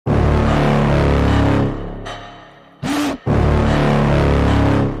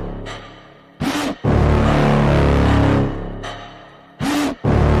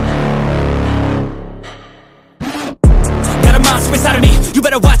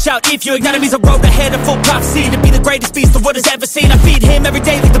watch out if your enemy's a road ahead of full prophecy to be the greatest beast the world has ever seen. I feed him every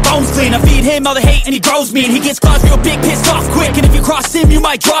day like the bones clean. I feed him all the hate and he grows me, and he gets claws real big, pissed off quick. And if you cross him, you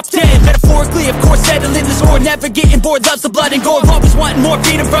might drop dead. Metaphorically, of course, settling the score, never getting bored, loves the blood and gore, always wanting more,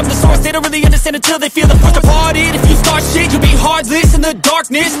 feeding from the source. They don't really understand until they feel the force to part it. If you start shit, you'll be heartless in the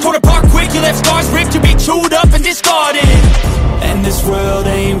darkness, torn apart quick, you left scars ripped, you'll be chewed up and discarded. And this world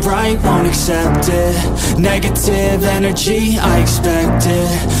ain't right, won't accept it. Negative energy, I expect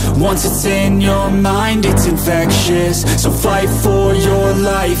it. Once it's in your mind, it's infectious. So fight for your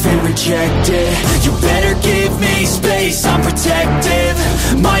life and reject it. You better give me space, I'm protective.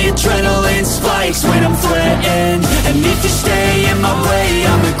 My adrenaline spikes when I'm threatened. And if you stay in my way,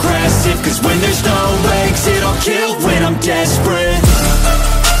 I'm aggressive. Cause when there's no exit, I'll kill when I'm desperate.